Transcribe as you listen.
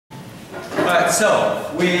Alright,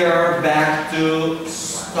 so we are back to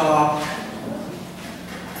stock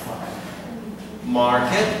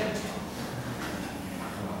market.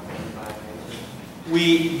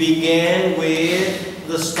 We began with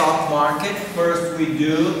the stock market. First we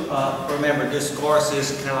do, remember this course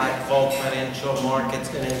is kind of like called Financial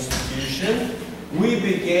Markets and Institution. We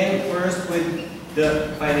began first with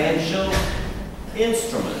the financial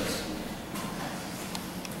instruments.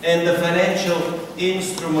 And the financial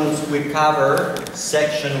instruments we covered,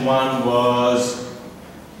 section 1 was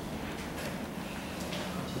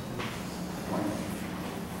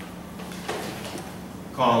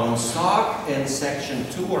common stock, and section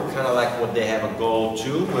 2, or kind of like what they have a goal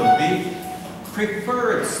to, will be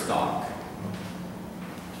preferred stock.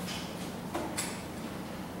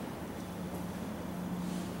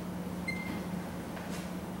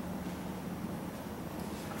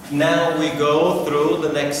 Now we go through,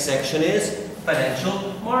 the next section is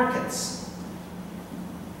financial markets.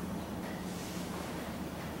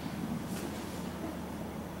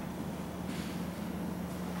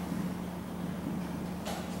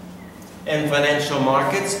 And financial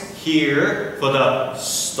markets here for the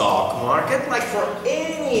stock market, like for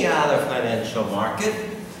any other financial market,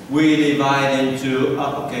 we divide into,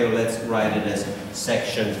 okay, let's write it as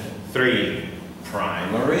section 3,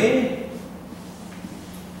 primary.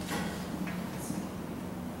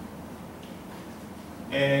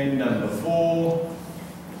 And number 4,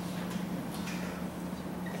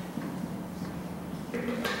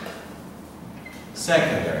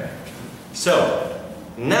 secondary. So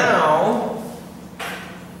now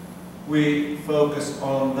we focus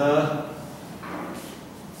on the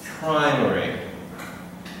primary.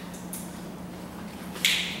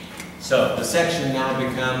 So the section now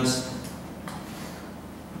becomes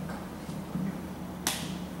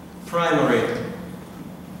primary.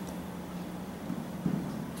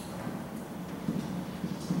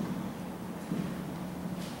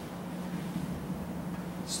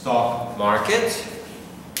 Stock market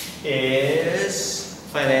is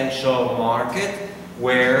financial market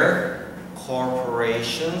where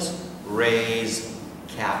corporations raise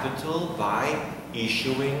capital by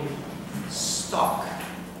issuing stock.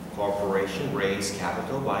 Corporation raise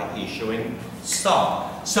capital by issuing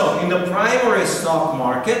stock. So in the primary stock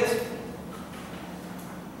market,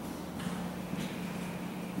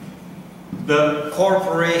 the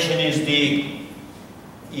corporation is the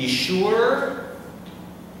issuer.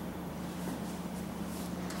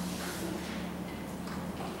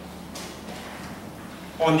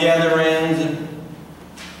 On the other end,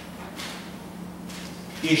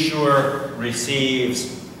 issuer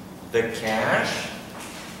receives the cash.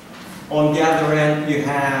 On the other end, you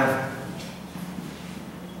have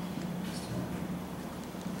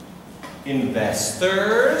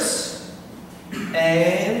investors,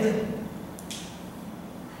 and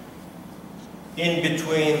in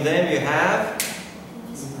between them you have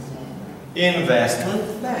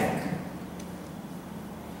investment bank.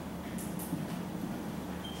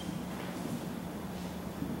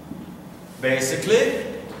 Basically,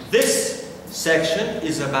 this section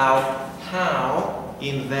is about how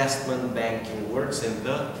investment banking works in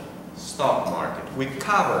the stock market. We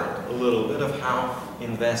covered a little bit of how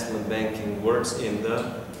investment banking works in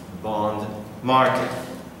the bond market.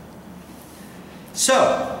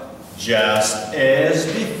 So, just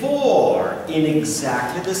as before, in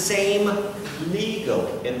exactly the same legal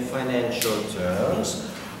and financial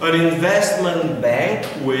terms, an investment bank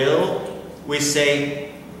will, we say,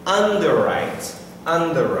 underwrite.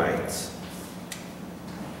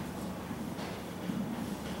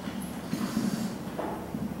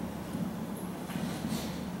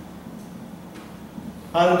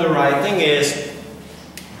 Underwriting is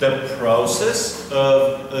the process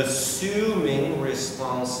of assuming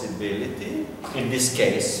responsibility, in this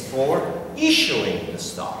case for issuing the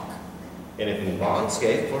stock, and if in bonds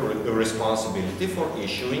case for the responsibility for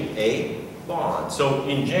issuing a bond. So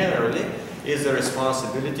in generally is the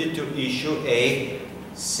responsibility to issue a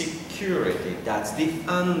security. That's the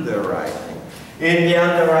underwriting. And the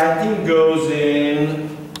underwriting goes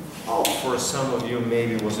in, oh, for some of you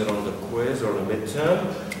maybe was it on the quiz or the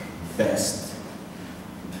midterm, best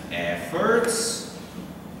efforts,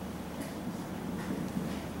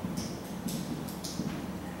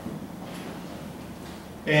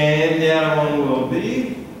 and the other one will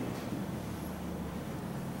be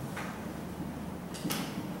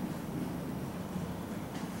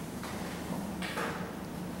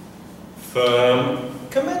firm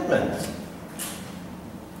commitment.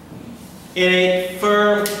 In a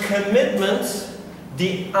firm commitment,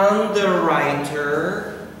 the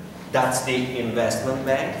underwriter That's the investment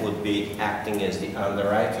bank, would be acting as the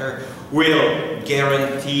underwriter, will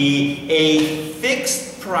guarantee a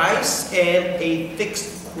fixed price and a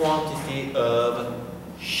fixed quantity of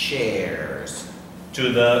shares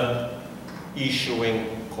to the issuing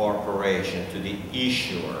corporation, to the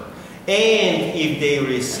issuer. And if they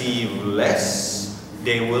receive less,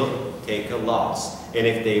 they will take a loss. And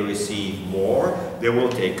if they receive more, they will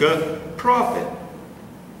take a profit.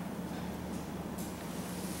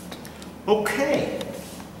 Okay.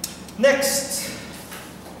 Next,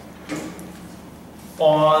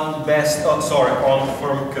 on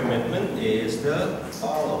firm commitment is the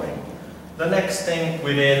following. The next thing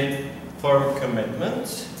within firm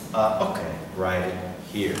commitment, okay, write it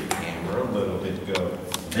here, camera, a little bit go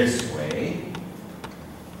this way,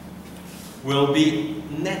 will be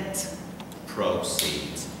net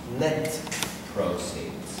proceeds. Net proceeds.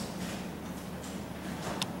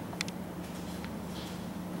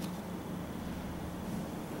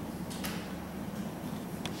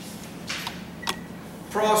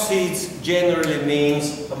 Proceeds generally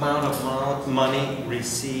means amount of money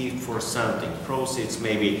received for something. Proceeds,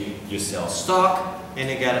 maybe you sell stock and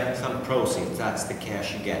you get some proceeds, that's the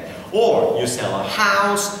cash you get. Or you sell a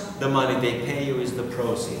house, the money they pay you is the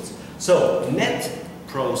proceeds. So net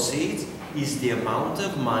proceeds is the amount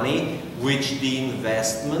of money which the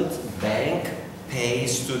investment bank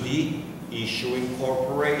pays to the issuing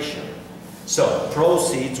corporation. So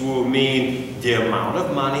proceeds will mean the amount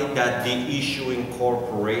of money that the issuing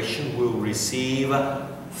corporation will receive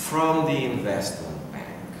from the investment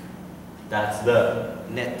bank. That's the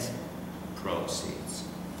net proceeds.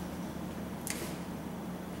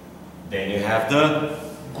 Then you have the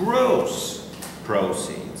gross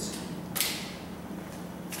proceeds.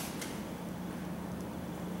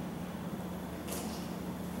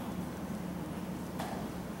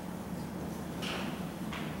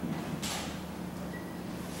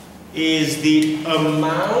 Is the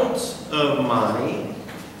amount of money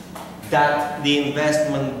that the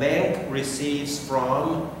investment bank receives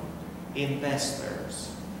from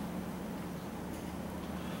investors.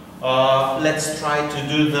 Let's try to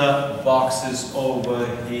do the boxes over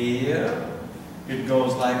here. It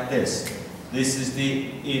goes like this. This is the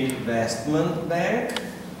investment bank.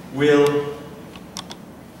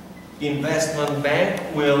 Investment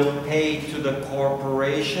bank will pay to the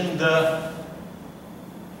corporation the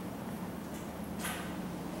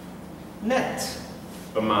net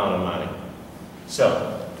amount of money.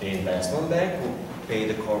 So the investment bank will pay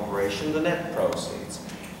the corporation the net proceeds.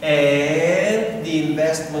 And the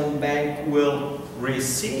investment bank will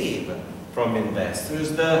receive from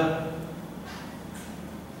investors the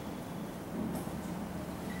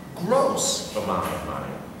gross amount of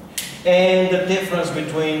money. And the difference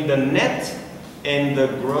between the net and the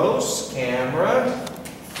gross, camera,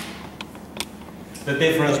 the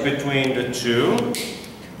difference between the two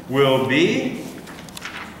will be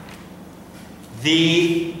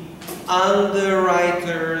the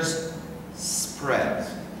underwriter's spread.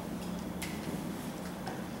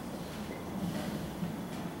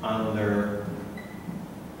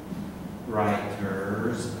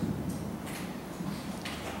 Underwriter's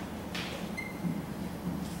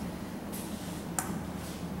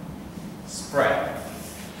spread.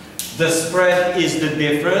 The spread is the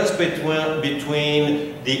difference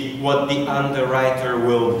between what the underwriter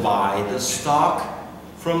will buy the stock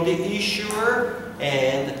from the issuer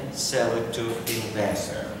and sell it to the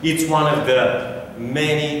investor. It's one of the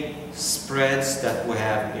many spreads that we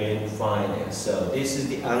have in finance. So this is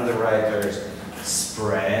the underwriter's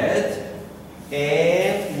spread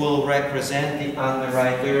and will represent the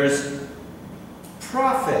underwriter's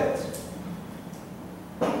profit.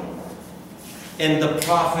 And the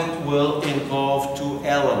profit will involve two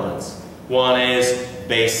elements. One is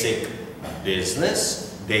basic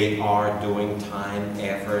business. They are doing time,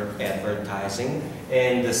 effort, advertising.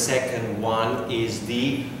 And the second one is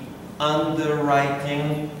the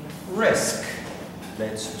underwriting risk.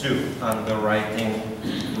 Let's do underwriting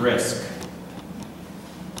risk.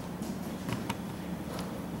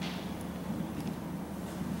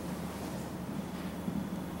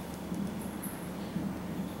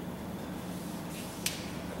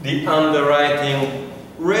 The underwriting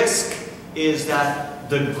risk is that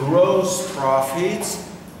the gross proceeds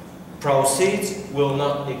will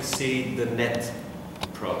not exceed the net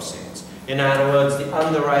proceeds. In other words, the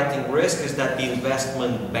underwriting risk is that the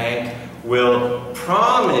investment bank will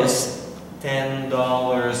promise $10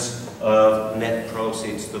 of net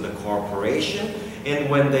proceeds to the corporation, and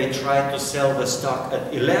when they try to sell the stock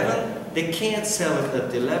at 11, they can't sell it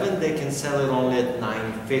at 11, they can sell it only at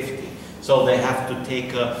 9.50. So they have to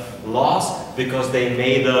take a loss because they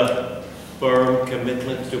made a firm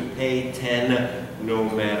commitment to pay 10 no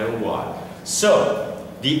matter what. So,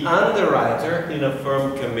 the underwriter in a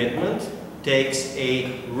firm commitment takes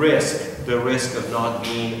a risk, the risk of not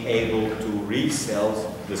being able to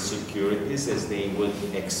resell the securities as they would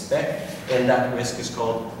expect, and that risk is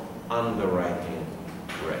called underwriting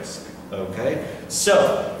risk. Okay?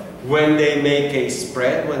 So, when they make a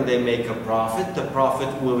spread, when they make a profit, the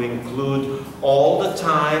profit will include all the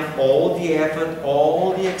time, all the effort,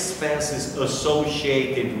 all the expenses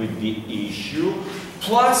associated with the issue,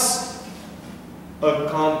 plus a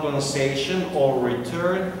compensation or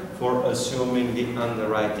return for assuming the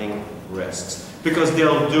underwriting risks. Because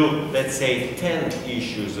they'll do, let's say, 10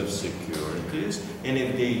 issues of securities, and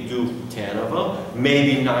if they do 10 of them,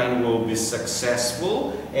 maybe 9 will be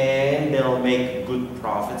successful, and they'll make good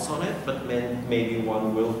profits on it, but maybe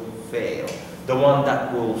 1 will fail. The one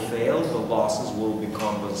that will fail, the losses will be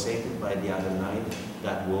compensated by the other 9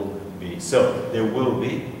 that will be. So there will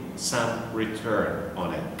be some return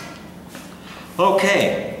on it.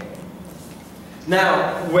 Okay.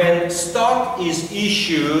 Now, when stock is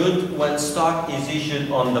issued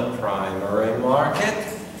on the primary market,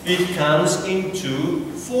 it comes in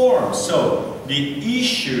 2 forms. So, the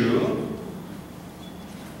issue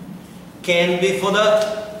can be for the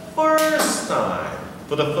first time.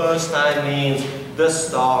 For the first time means the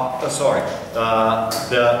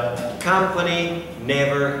the company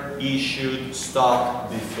never issued stock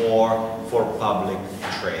before for public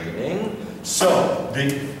trading. So,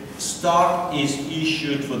 the stock is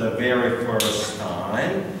issued for the very first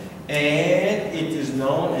time, and it is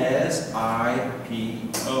known as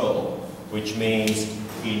IPO, which means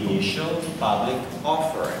initial public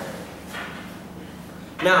offering.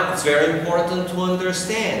 Now, it's very important to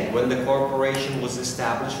understand when the corporation was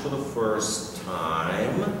established for the first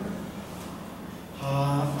time.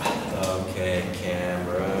 Okay,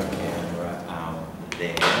 camera out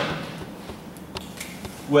there.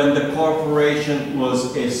 When the corporation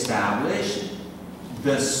was established,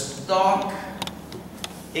 the stock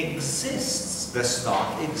exists. The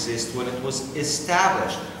stock exists when it was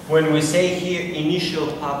established. When we say here initial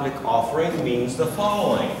public offering means the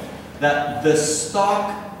following, that the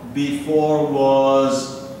stock before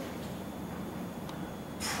was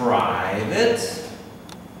private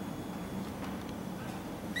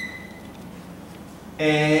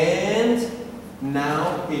and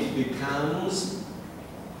now it becomes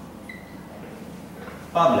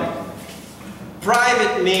public.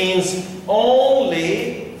 Private means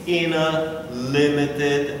only in a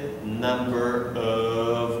limited number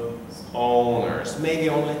of owners. Maybe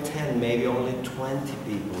only 10, maybe only 20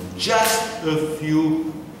 people. Just a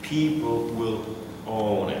few people will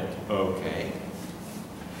own it. Okay.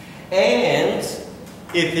 And if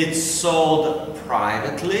it's sold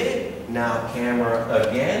privately, now camera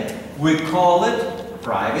again, we call it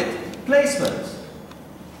private placement.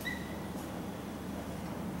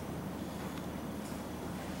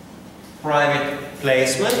 Private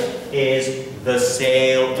placement is the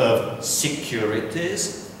sale of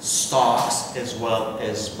securities, stocks as well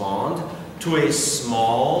as bond to a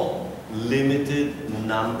small, limited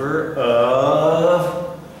number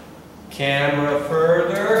of, camera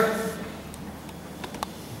further,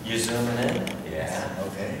 you zooming in? Yeah,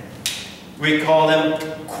 okay. We call them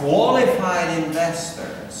qualified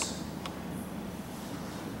investors.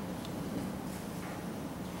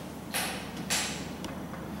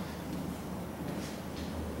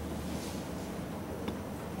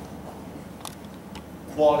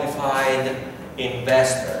 Qualified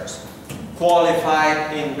investors.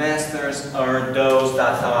 Qualified investors are those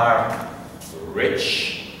that are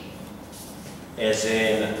rich, as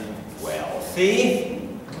in wealthy,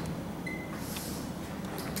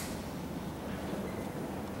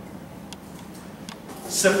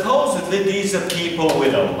 supposedly these are people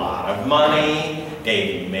with a lot of money,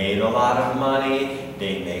 they've made a lot of money,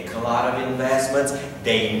 they make a lot of investments,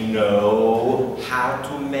 they know how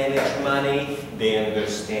to manage money, they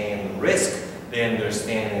understand risk, they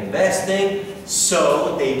understand investing,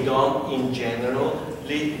 so they don't in general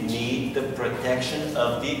need the protection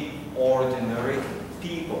of the ordinary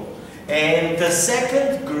people. And the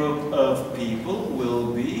second group of people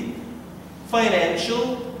will be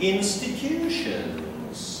financial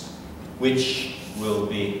institutions, which we'll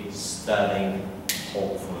be studying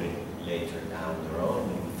hopefully later down the road,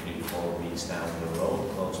 maybe 3-4 weeks down the road,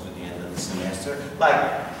 close to the end of the semester,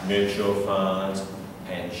 like mutual funds,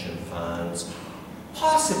 pension funds,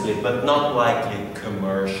 possibly, but not likely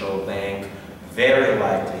commercial bank, very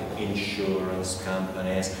likely insurance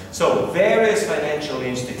companies. So various financial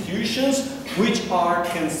institutions which are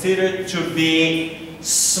considered to be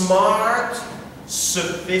smart,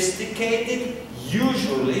 sophisticated,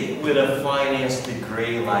 usually with a finance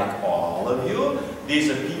degree like all of you. These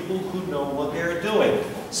are people who know what they're doing.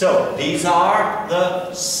 So these are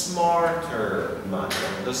the smarter money,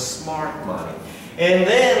 the smart money. And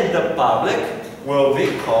then the public will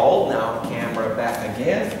be called, now camera back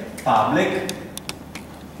again, public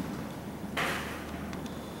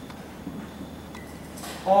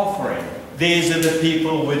offering. These are the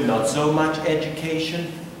people with not so much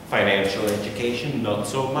education, financial education, not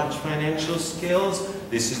so much financial skills.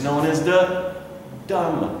 This is known as the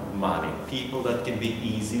dumb money. People that can be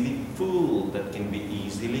easily fooled, that can be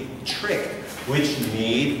easily tricked, which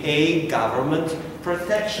need a government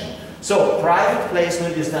protection. So private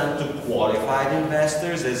placement is done to qualified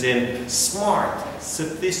investors, as in smart,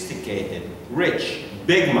 sophisticated, rich,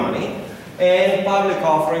 big money. And public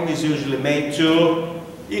offering is usually made to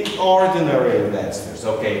ordinary investors.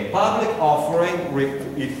 Okay, public offering,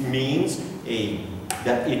 it means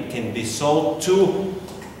that it can be sold to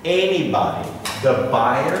anybody. The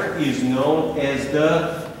buyer is known as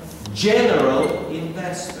the general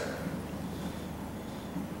investor.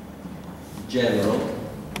 General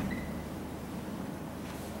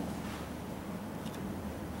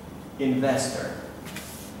investor.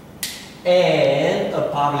 And a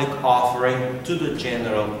public offering to the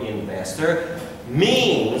general investor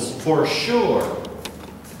means for sure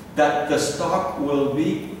that the stock will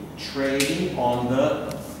be trading on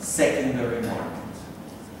the secondary market.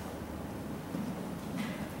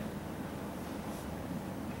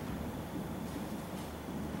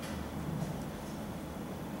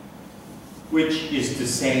 Which is the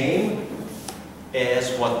same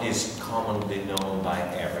as what is commonly known by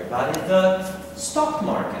everybody, the stock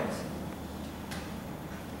market.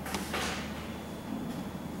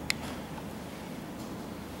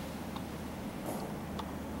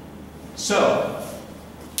 So,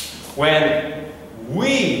 when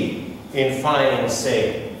we in finance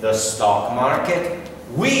say the stock market,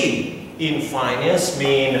 we in finance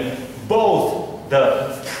mean both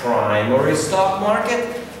the primary stock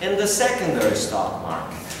market and the secondary stock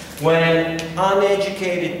market. When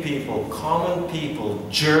uneducated people, common people,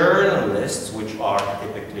 journalists, which are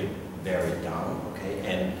typically very dumb, okay,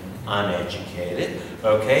 and uneducated,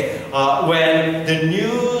 okay, when the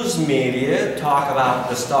news media talk about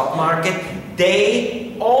the stock market,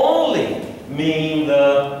 they only mean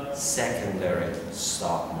the secondary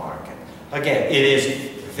stock market. Again, it is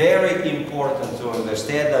very important to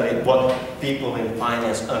understand that what people in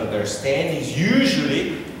finance understand is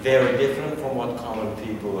usually very different from what common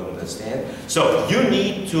people understand. So you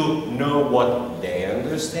need to know what they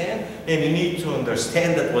understand, and you need to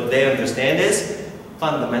understand that what they understand is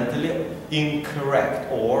fundamentally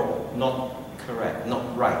incorrect or not correct,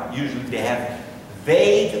 not right. Usually they have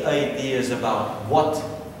vague ideas about what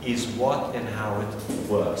is what and how it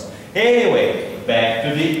works. Anyway, back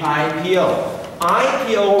to the IPO.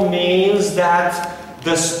 IPO means that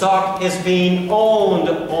the stock is being owned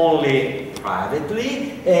only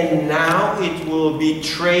privately, and now it will be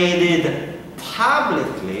traded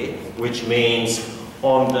publicly, which means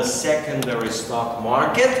on the secondary stock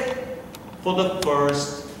market for the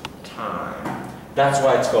first time. That's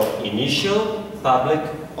why it's called initial public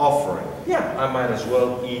offering. Yeah, I might as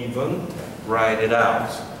well even write it out.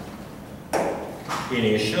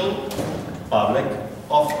 Initial public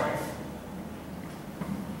offering.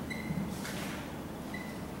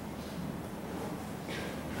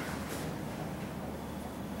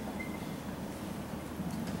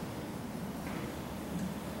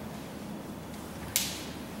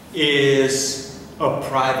 Is a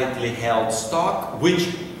privately held stock which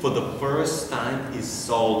for the first time is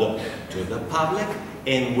sold to the public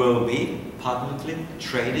and will be publicly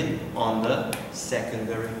traded on the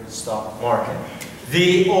secondary stock market.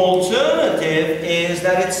 The alternative is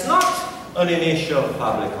that it's not an initial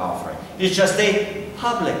public offering. It's just a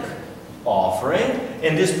public offering.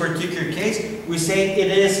 In this particular case, we say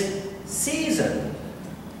it is seasoned.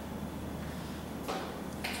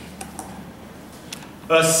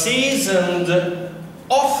 A seasoned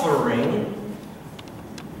offering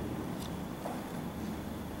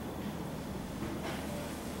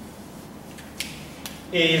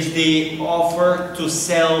is the offer to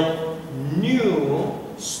sell new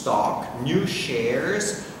stock, new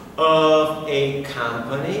shares of a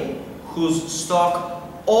company whose stock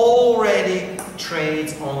already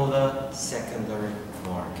trades on the secondary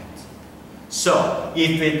market. So,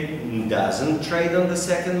 if it doesn't trade on the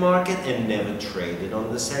second market and never traded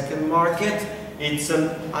on the second market, it's an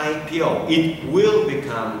IPO. It will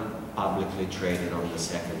become publicly traded on the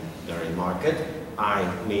secondary market,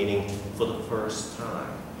 meaning for the first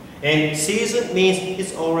time. And seasoned means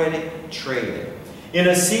it's already traded. In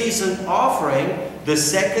a seasoned offering, the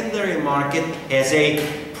secondary market has a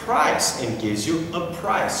price and gives you a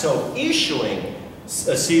price. So issuing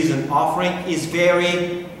a seasoned offering is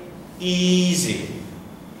very easy.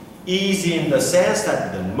 Easy in the sense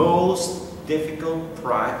that the most difficult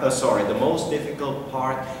part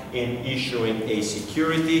in issuing a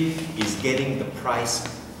security is getting the price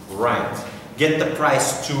right. Get the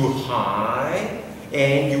price too high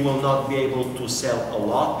and you will not be able to sell a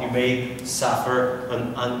lot. You may suffer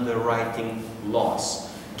an underwriting loss.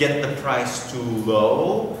 Get the price too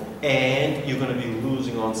low and you're going to be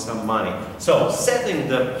losing on some money. So setting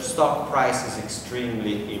the stock price is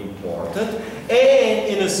extremely important. And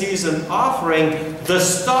in a seasoned offering, the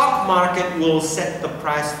stock market will set the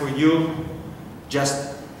price for you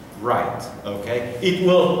just right, okay? It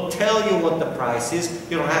will tell you what the price is.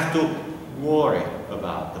 You don't have to worry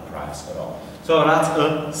about the price at all. So that's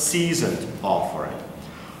a seasoned offering.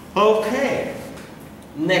 Okay,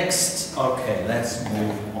 next, okay, let's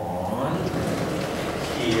move on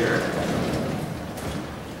here.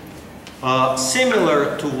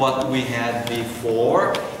 Similar to what we had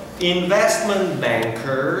before, investment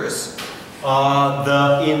bankers,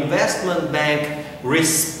 the investment bank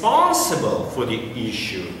responsible for the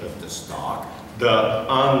issue of the stock, the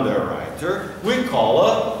underwriter, we call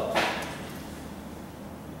a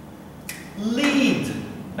lead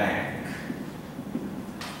bank.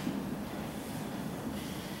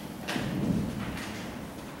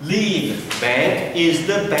 Lead bank is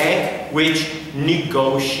the bank which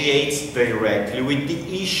negotiates directly with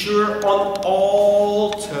the issuer on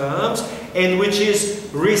all terms and which is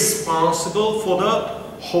responsible for the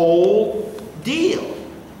whole deal.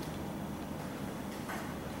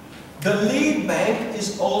 The lead bank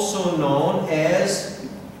is also known as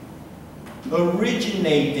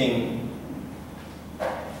originating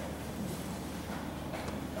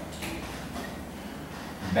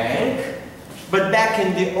bank, but back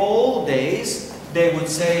in the old days they would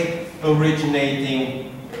say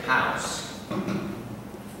originating house.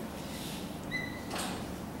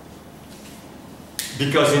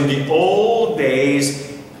 Because in the old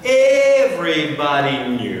days everybody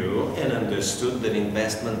knew and understood that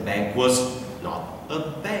investment bank was not a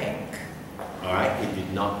bank. Alright, it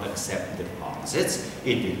did not accept deposits,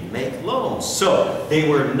 it didn't make loans. So they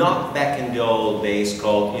were not back in the old days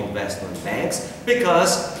called investment banks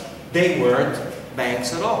because they weren't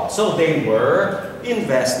banks at all. So they were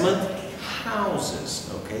investment houses.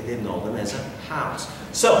 Okay, they know them as a house.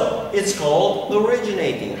 So it's called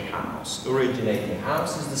originating house. Originating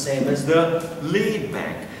house is the same as the lead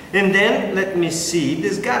bank. And then let me see,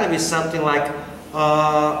 there's got to be something like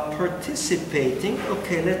participating.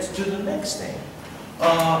 Okay, let's do the next thing.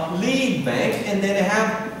 Lead bank, and then I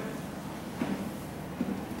have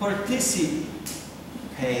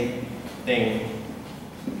participating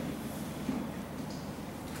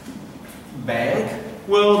bank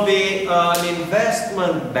will be an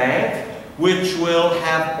investment bank which will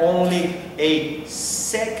have only a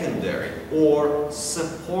secondary or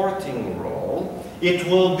supporting role. It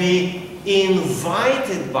will be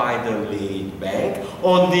invited by the lead bank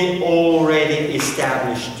on the already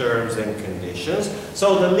established terms and conditions.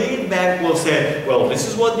 So the lead bank will say, well, this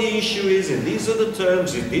is what the issue is, and these are the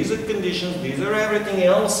terms, and these are conditions, these are everything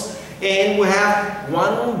else, and we have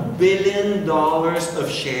 $1 billion of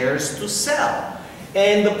shares to sell.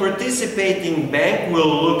 And the participating bank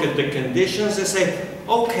will look at the conditions and say,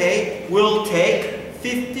 okay, we'll take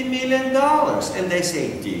 $50 million. And they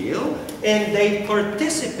say, deal. And they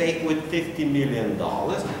participate with $50 million.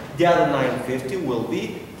 The other 950 will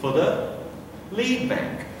be for the lead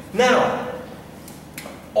bank. Now,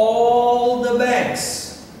 all the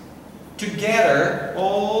banks together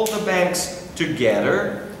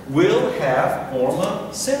will form a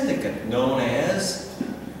syndicate known as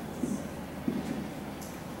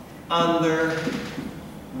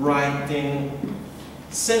underwriting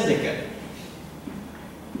syndicate.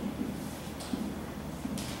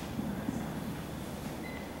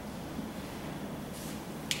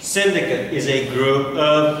 Syndicate is a group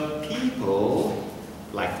of people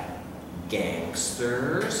like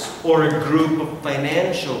gangsters or a group of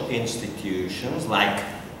financial institutions like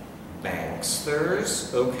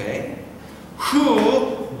banksters, okay,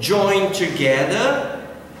 who join together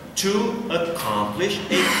to accomplish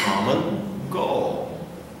a common goal,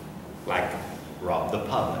 like rob the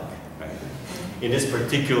public, right? In this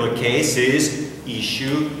particular case is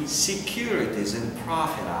issue securities and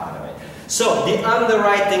profit out of it. So the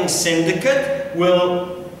underwriting syndicate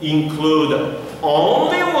will include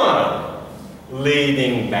only one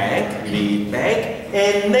lead bank,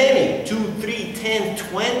 and many, 2, 3, 10,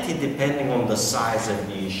 20, depending on the size of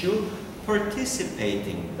the issue,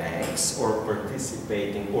 participating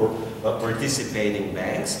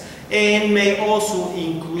banks and may also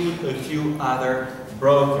include a few other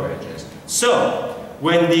brokerages. So,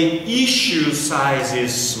 when the issue size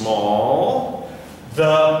is small,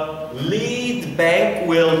 the lead bank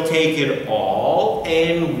will take it all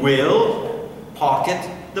and will pocket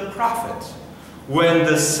the profit. When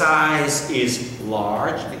the size is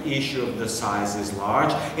large, the issue of the size is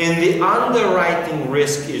large, and the underwriting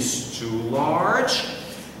risk is too large,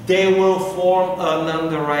 they will form an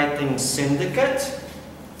underwriting syndicate.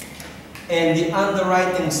 And the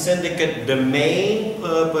underwriting syndicate, the main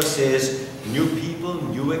purpose is new people,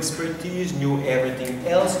 new expertise, new everything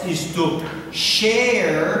else, is to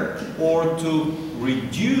share or to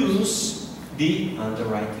reduce the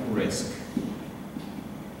underwriting risk.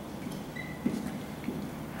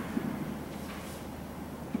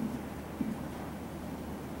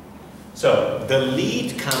 So the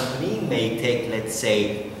lead company may take, let's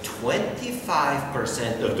say,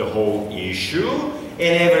 25% of the whole issue,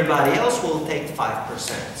 and everybody else will take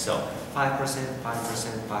 5%. So 5%, 5%,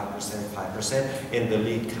 5%, 5%, and the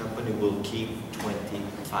lead company will keep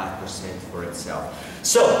 25% for itself.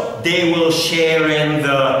 So they will share in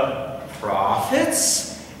the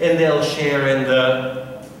profits, and they'll share in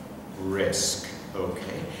the risk,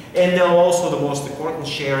 okay? And they'll also, the most important,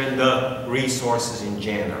 share in the resources in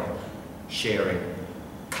general. Sharing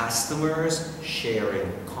customers,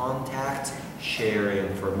 sharing contact, sharing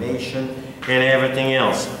information, and everything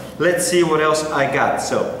else. Let's see what else I got.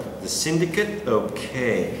 So, the syndicate,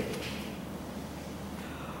 okay.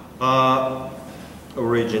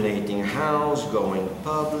 Originating house, going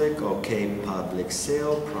public, okay. Public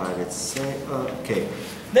sale, private sale, okay.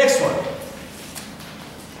 Next one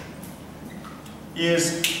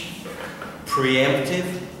is preemptive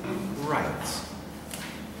rights.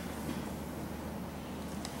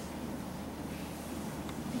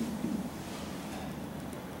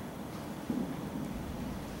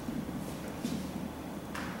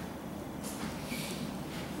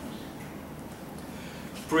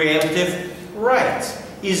 Preemptive right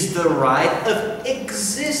is the right of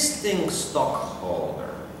existing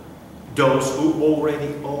stockholder, those who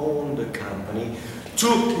already own the company, to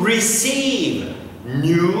receive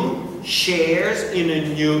new shares in a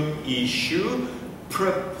new issue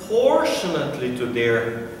proportionately to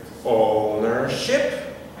their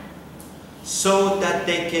ownership, so that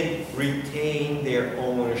they can retain their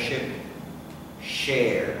ownership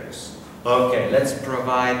shares. Okay, let's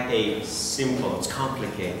provide a simple, it's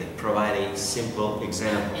complicated, provide a simple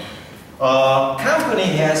example. Company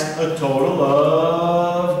has a total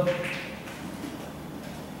of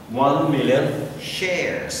 1 million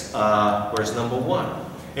shares. Where's number one?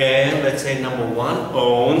 And let's say number one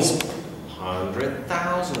owns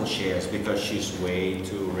 100,000 shares because she's way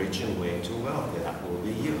too rich and way too wealthy. That will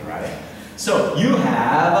be you, right? So you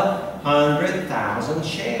have 100,000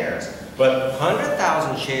 shares. But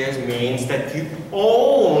 100,000 shares means that you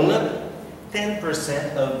own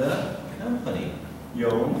 10% of the company. You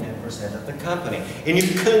own 10% of the company. And you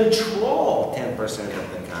control 10%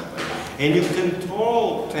 of the company. And you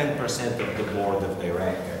control 10% of the board of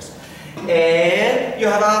directors. And you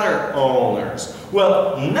have other owners.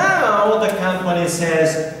 Well, now the company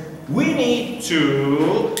says, we need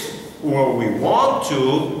to, or we want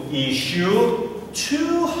to, issue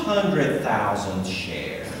 200,000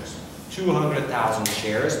 shares. 200,000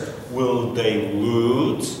 shares will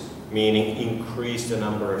dilute, meaning increase the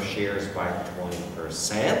number of shares by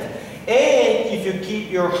 20%. And if you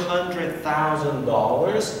keep your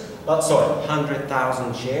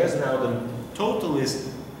 $100,000 shares, now the total is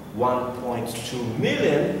 1.2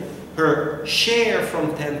 million. Her share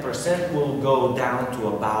from 10% will go down to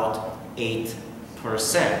about 8%.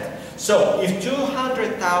 So if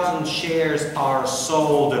 200,000 shares are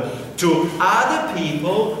sold to other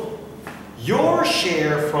people, your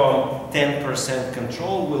share from 10%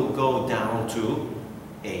 control will go down to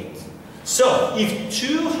 8. So, if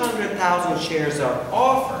 200,000 shares are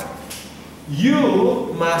offered,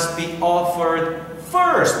 you must be offered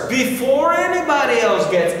first. Before anybody else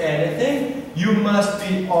gets anything, you must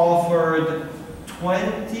be offered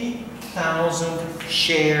 20,000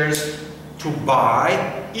 shares to buy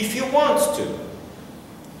if you want to.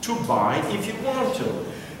 To buy if you want to.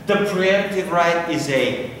 The preemptive right is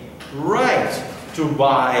a right to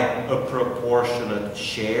buy a proportionate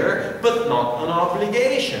share, but not an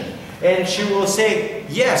obligation. And she will say,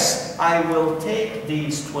 yes, I will take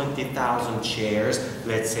these 20,000 shares,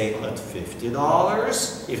 let's say at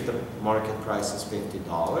 $50, if the market price is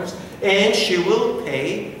 $50, and she will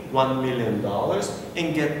pay $1 million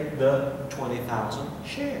and get the 20,000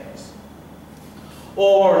 shares.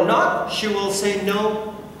 Or not, she will say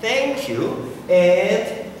no, thank you,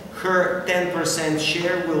 and her 10%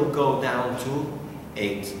 share will go down to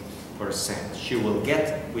 8%. She will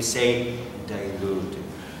get, we say, diluted.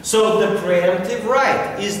 So the preemptive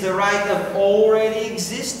right is the right of already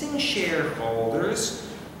existing shareholders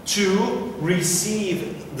to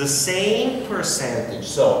receive the same percentage.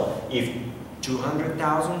 So if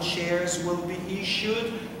 200,000 shares will be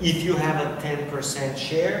issued, if you have a 10%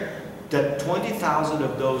 share, the 20,000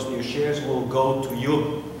 of those new shares will go to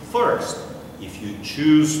you first, if you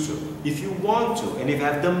choose to, if you want to, and if you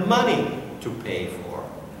have the money to pay for.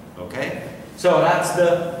 Okay? So that's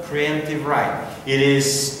the preemptive right. It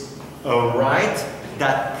is a right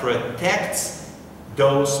that protects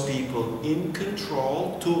those people in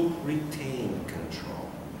control to retain control.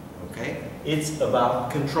 Okay? It's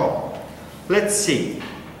about control. Let's see.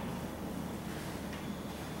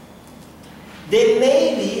 There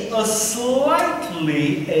may be a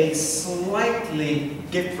slightly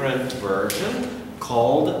different version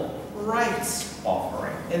called rights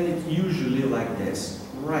offering. And it's usually like this,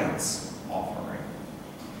 rights offering.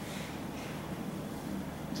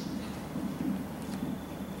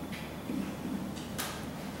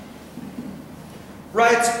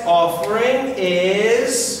 Rights offering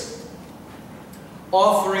is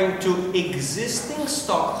offering to existing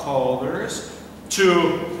stockholders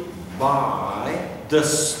to buy the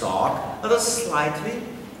stock at a slightly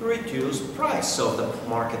reduced price. So the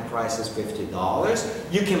market price is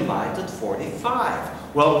 $50, you can buy it at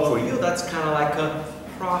 $45. Well, for you that's kind of like a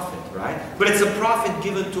profit, right? But it's a profit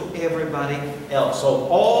given to everybody else. So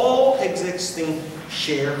all existing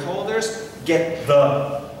shareholders get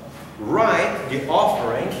the right, the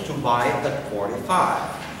offering to buy it at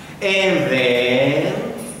 $45. And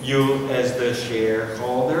then you, as the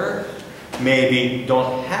shareholder, maybe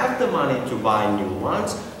don't have the money to buy new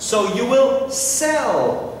ones, so you will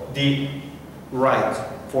sell the right,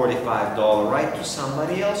 $45 right, to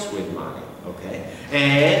somebody else with money, okay?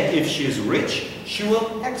 And if she's rich, she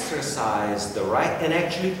will exercise the right and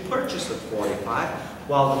actually purchase at $45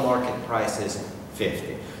 while the market price is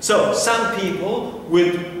 $50. So some people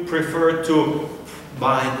would prefer to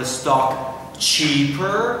buy the stock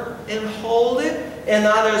cheaper and hold it, and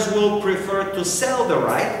others will prefer to sell the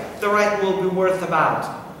right. The right will be worth about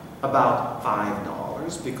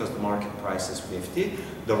 $5 because the market price is $50.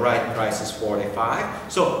 The right price is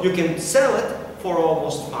 $45. So you can sell it for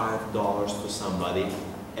almost $5 to somebody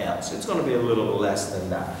else. It's going to be a little less than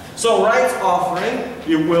that. So rights offering,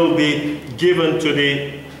 it will be given to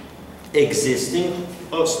the existing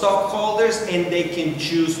stockholders, and they can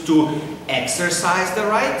choose to exercise the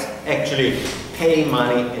right, actually pay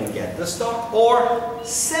money and get the stock, or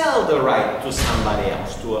sell the right to somebody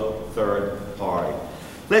else, to a third party.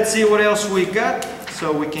 Let's see what else we got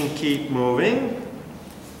so we can keep moving.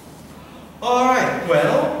 All right,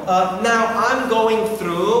 well, now I'm going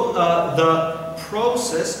through the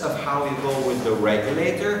process of how you go with the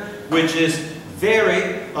regulator, which is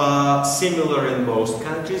very similar in most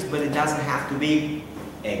countries, but it doesn't have to be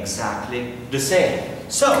exactly the same.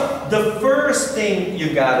 So the first thing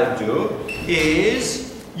you gotta do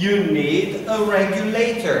is you need a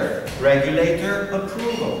regulator, regulator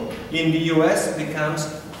approval. In the US it becomes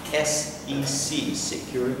SEC,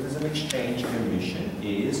 Securities and Exchange Commission,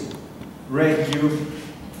 is regulator.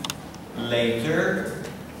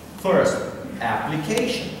 First,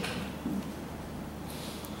 application.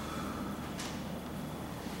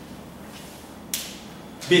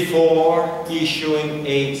 Before issuing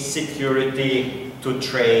a security to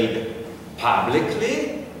trade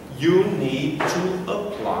publicly, you need to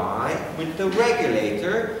apply with the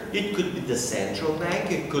regulator. It could be the central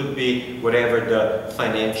bank, it could be whatever the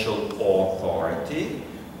financial authority,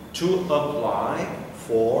 to apply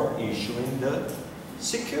for issuing the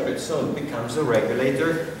security. So it becomes a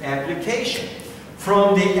regulator application.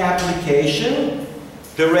 From the application,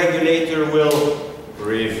 the regulator will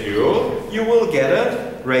review. You will get a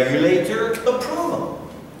regulator approval.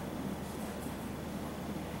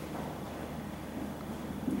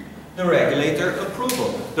 The regulator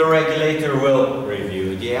approval. The regulator will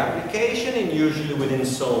review the application, and usually within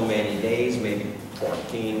so many days, maybe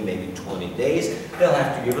 14, maybe 20 days, they'll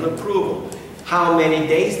have to give an approval. How many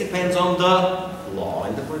days depends on the law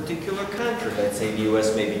in the particular country. Let's say the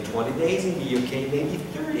US maybe 20 days, in the UK maybe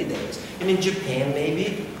 30 days, and in Japan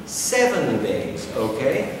maybe 7 days,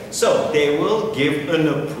 okay? So they will give an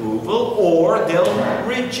approval, or they'll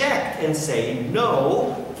reject and say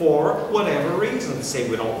no for whatever reason. Say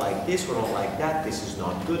we don't like this, we don't like that, this is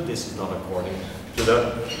not good, this is not according to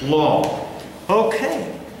the law.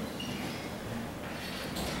 Okay.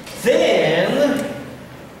 Then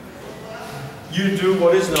you do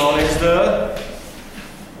what is known as the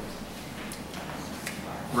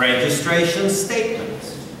registration statement.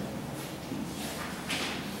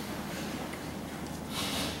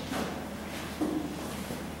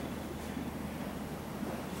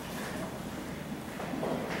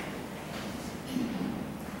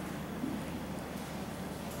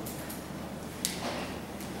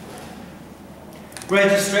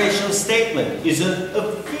 Registration statement is an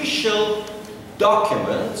official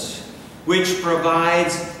document which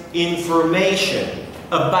provides information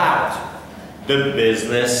about the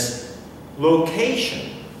business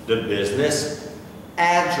location, the business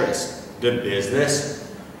address, the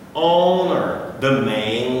business owner, the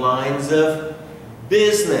main lines of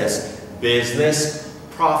business, business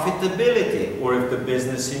profitability, or if the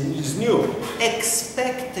business is new,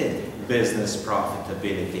 expected business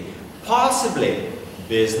profitability, possibly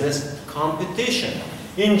business competition.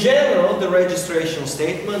 In general, the registration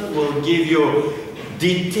statement will give you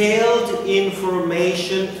detailed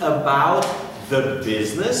information about the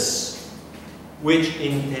business which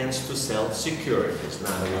intends to sell securities. In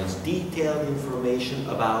other words, detailed information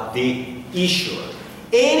about the issuer.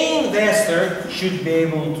 Any investor should be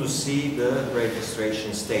able to see the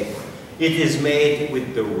registration statement. It is made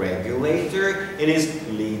with the regulator and is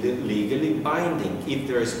legally binding. If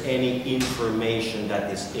there is any information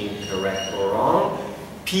that is incorrect or wrong,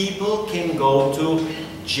 people can go to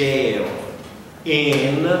jail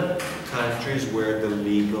in countries where the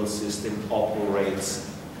legal system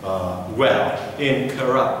operates well. In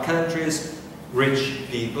corrupt countries, rich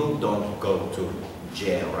people don't go to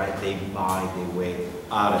jail, right? They buy their way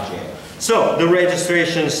out of jail. So the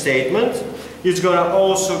registration statement is going to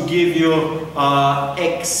also give you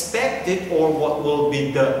expected, or what will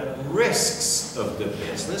be the risks of the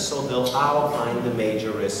business. So they'll outline the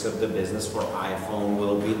major risks of the business. For iPhone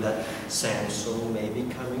will be that Samsung may be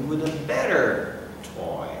coming with a better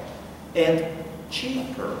toy and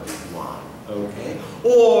cheaper one, okay?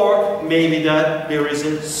 Or maybe that there is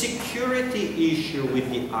a security issue with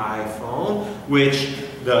the iPhone which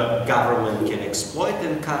the government can exploit,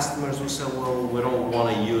 and customers will say, well, we don't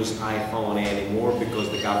want to use iPhone anymore because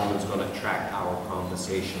the government's going to track our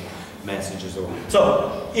conversation messages.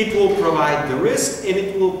 So it will provide the risk, and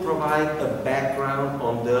it will provide a background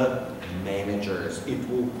on the managers. It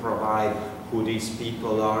will provide who these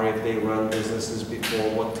people are, if they run businesses before,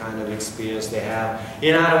 what kind of experience they have.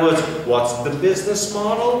 In other words, what's the business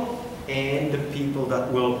model and the people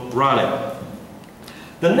that will run it.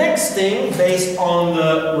 The next thing based on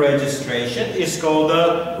the registration is called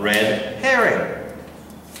the red herring.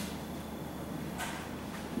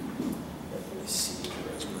 Let me see,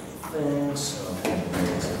 where's my thing? So I'll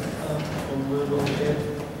raise it up a little bit.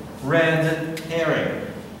 Red herring.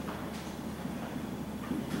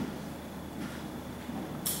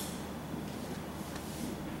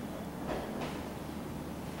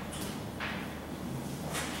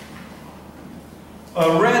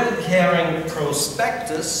 A red herring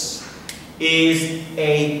prospectus is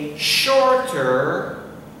a shorter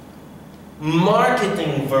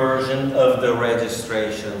marketing version of the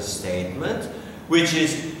registration statement, which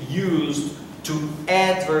is used to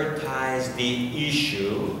advertise the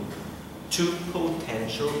issue to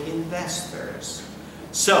potential investors.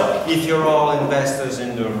 So, if you're all investors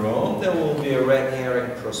in the room, there will be a red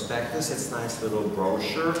herring prospectus. It's a nice little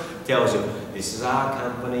brochure. Tells you, this is our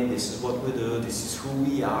company, this is what we do, this is who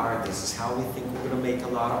we are, this is how we think we're going to make a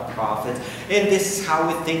lot of profit, and this is how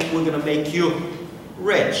we think we're going to make you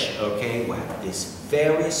rich, okay? We have this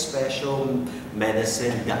very special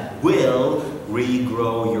medicine that will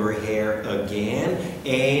regrow your hair again,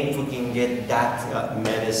 and if we can get that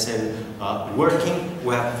medicine working,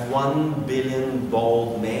 we have 1 billion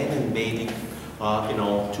bald men and maybe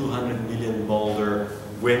 200 million bolder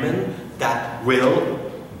women that will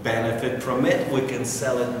benefit from it. We can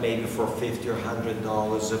sell it maybe for $50 or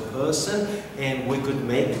 $100 a person, and we could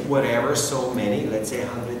make whatever, so many, let's say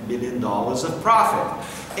 $100 billion of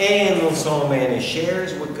profit. And on so many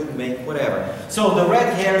shares, we could make whatever. So the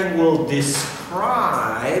red herring will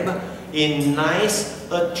describe in nice,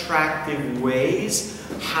 attractive ways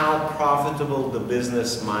how profitable the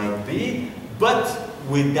business might be, but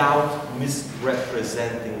without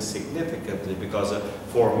misrepresenting significantly, because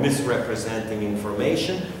for misrepresenting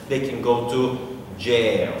information, they can go to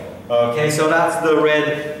jail. Okay, so that's the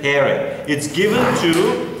red herring. It's given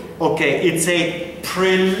to, okay, it's a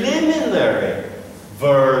preliminary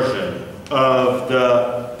version of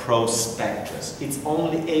the prospectus. It's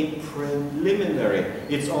only a preliminary.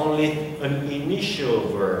 It's only an initial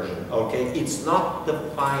version, okay? It's not the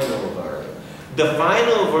final version. The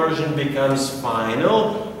final version becomes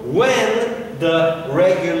final when the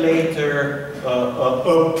regulator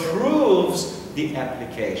approves the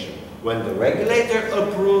application. When the regulator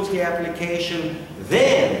approves the application,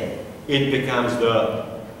 then it becomes the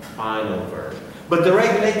final version. But the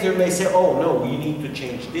regulator may say, oh no, you need to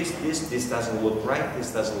change this doesn't look right,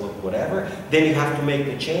 this doesn't look whatever. Then you have to make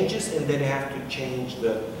the changes, and then you have to change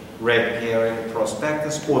the red herring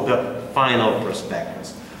prospectus or the final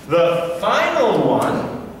prospectus. The final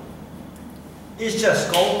one is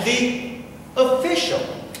just called the official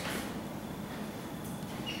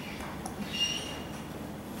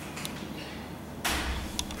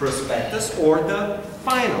prospectus or the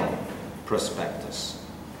final prospectus.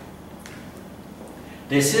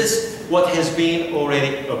 This is what has been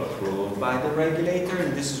already approved by the regulator,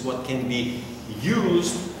 and this is what can be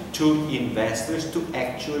used to investors to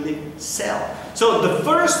actually sell. So the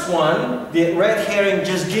first one, the red herring,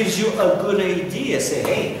 just gives you a good idea. Say,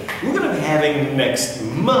 hey, we're going to be having next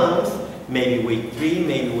month, maybe week 3,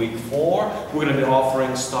 maybe week 4, we're going to be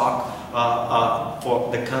offering stock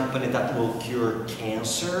for the company that will cure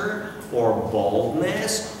cancer or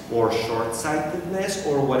baldness or short-sightedness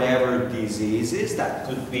or whatever diseases that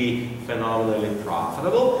could be phenomenally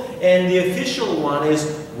profitable. And the official one is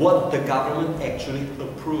what the government actually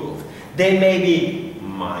approved. They may be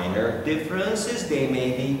minor differences, they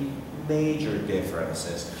may be major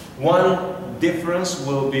differences. One difference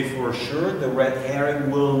will be for sure, the red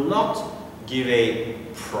herring will not give a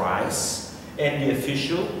price, and the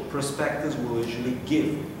official prospectus will usually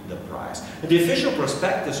give the price. And the official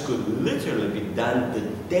prospectus could literally be done the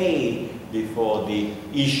day before the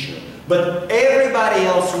issue. But everybody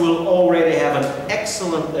else will already have an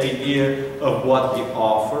excellent idea of what the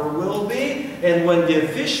offer will be. And when the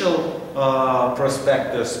official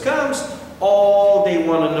prospectus comes, all they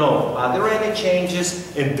want to know, are there any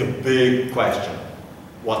changes? And the big question,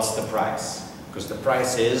 what's the price? Because the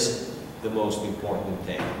price is the most important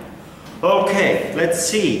thing. Okay, let's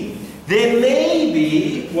see. There may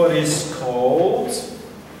be what is called,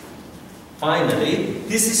 finally,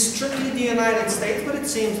 this is strictly the United States, but it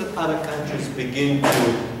seems that other countries begin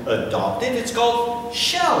to adopt it. It's called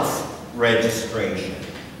shelf registration.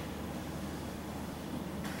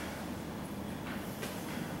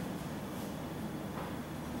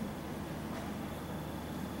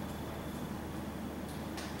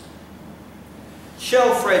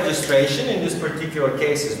 Shelf registration, in this particular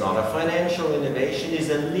case, is not a financial innovation, is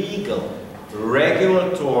a legal,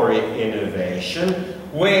 regulatory innovation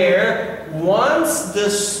where once the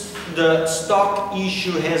stock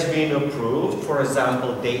issue has been approved, for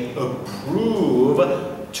example, they approve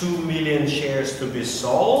 2 million shares to be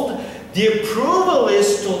sold, the approval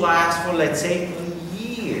is to last for, let's say, a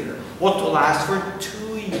year, or to last for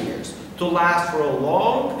 2 years, to last for a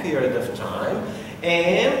long period of time.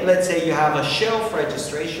 And let's say you have a shelf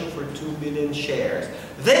registration for 2 million shares.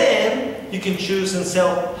 Then you can choose and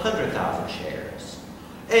sell 100,000 shares.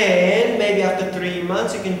 And maybe after 3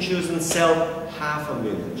 months you can choose and sell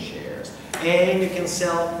 500,000 shares. And you can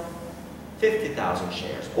sell 50,000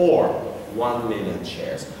 shares or 1 million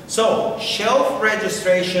shares. So shelf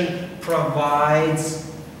registration provides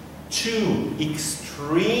 2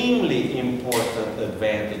 extremely important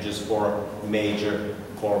advantages for major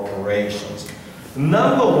corporations.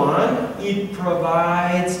 Number 1, it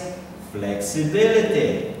provides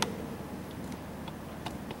flexibility.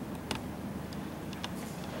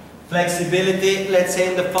 Flexibility, let's say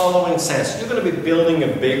in the following sense. You're going to be building a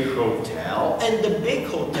big hotel, and the big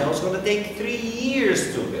hotel is going to take 3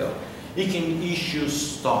 years to build. You can issue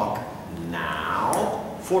stock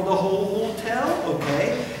now for the whole hotel,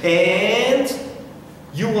 okay? And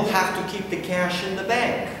you will have to keep the cash in the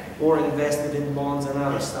bank or invest it in bonds and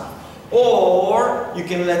other stuff. Or you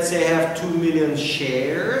can, let's say, have 2 million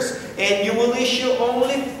shares and you will issue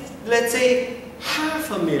only, let's say,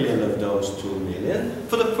 500,000 of those 2 million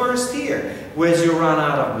for the first year. Whereas you run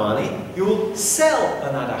out of money, you will sell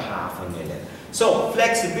another 500,000. So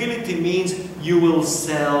flexibility means you will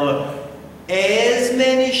sell as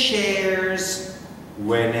many shares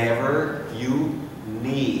whenever you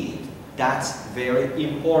need. That's very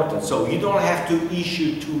important. So you don't have to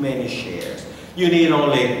issue too many shares. You need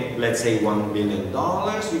only, let's say, $1 million.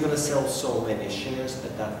 You're going to sell so many shares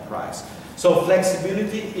at that price. So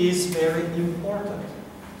flexibility is very important.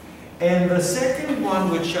 And the second one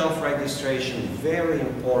with shelf registration, very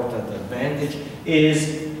important advantage,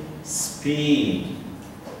 is speed.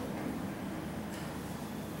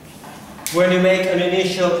 When you make an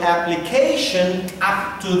initial application,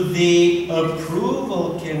 up to the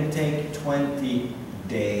approval can take 20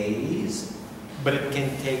 days. but it can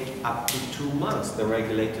take up to 2 months. The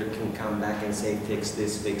regulator can come back and say, fix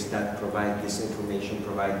this, fix that, provide this information,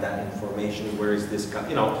 provide that information, where is this,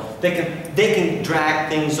 you know, they can drag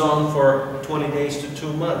things on for 20 days to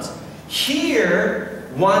 2 months. Here,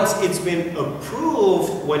 once it's been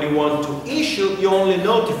approved, when you want to issue, you only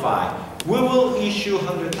notify. We will issue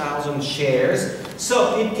 100,000 shares,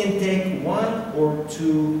 so it can take 1 or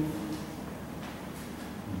 2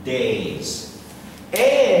 days.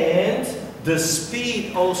 And the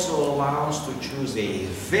speed also allows to choose a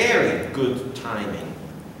very good timing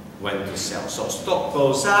when to sell. So stock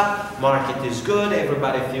goes up, market is good,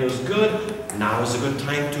 everybody feels good, now is a good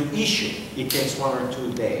time to issue. It takes 1 or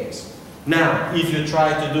 2 days. Now, if you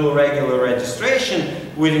try to do a regular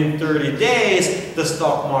registration within 30 days, the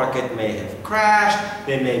stock market may have crashed,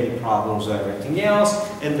 there may be problems with everything else,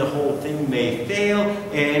 and the whole thing may fail,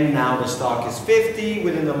 and now the stock is 50,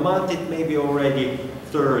 within a month it may be already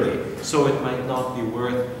 30. So it might not be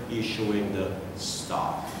worth issuing the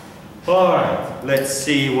stock. Alright, let's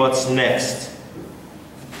see what's next.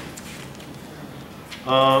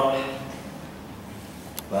 Well,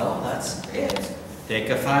 that's it. Take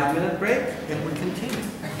a 5-minute break and we continue.